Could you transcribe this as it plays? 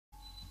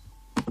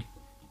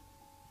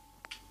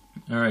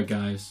Alright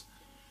guys,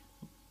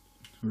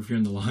 we're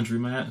reviewing the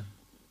laundromat.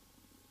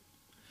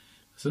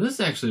 So this is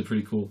actually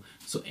pretty cool.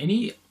 So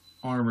any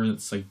armor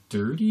that's like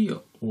dirty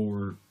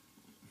or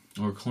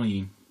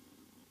clean,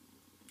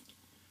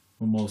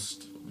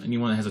 almost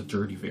anyone that has a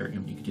dirty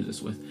variant you can do this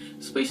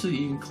with. So basically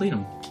you can clean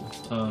them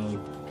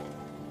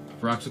with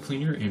peroxide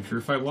cleaner and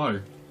purified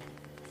water.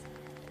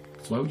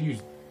 So why would you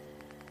use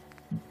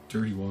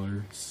dirty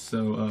water?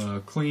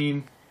 So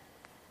clean.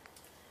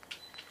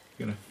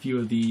 Got a few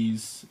of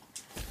these.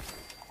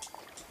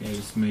 Yeah, it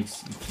just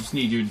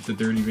need the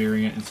dirty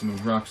variant and some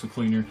peroxide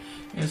cleaner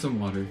and some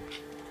water.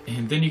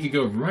 And then you could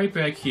go right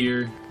back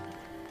here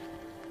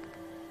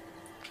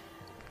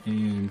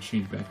and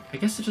change back. I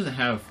guess it doesn't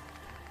have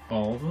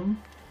all of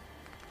them.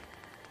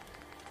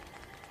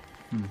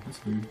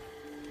 That's weird.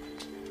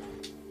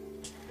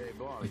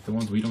 Like the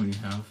ones we don't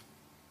even have.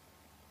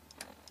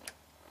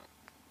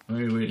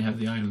 Maybe we didn't have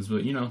the items,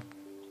 but you know.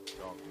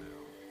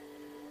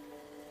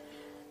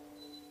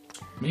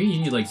 Maybe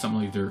you need like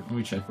something like dirt. Let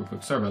me check real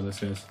quick. Sorry about this,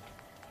 guys.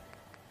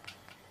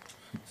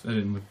 I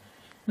didn't look.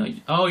 No.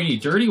 Oh, you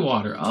need dirty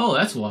water. Oh,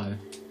 that's why.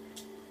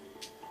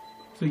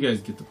 So you guys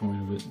get the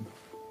point of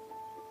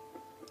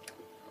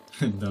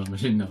it. Dumb. I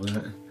didn't know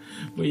that.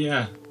 But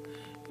yeah,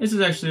 this is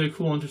actually a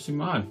cool, interesting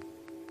mod.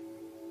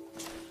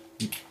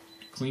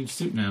 Clean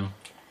suit now.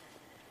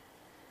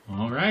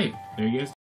 All right, there you guys.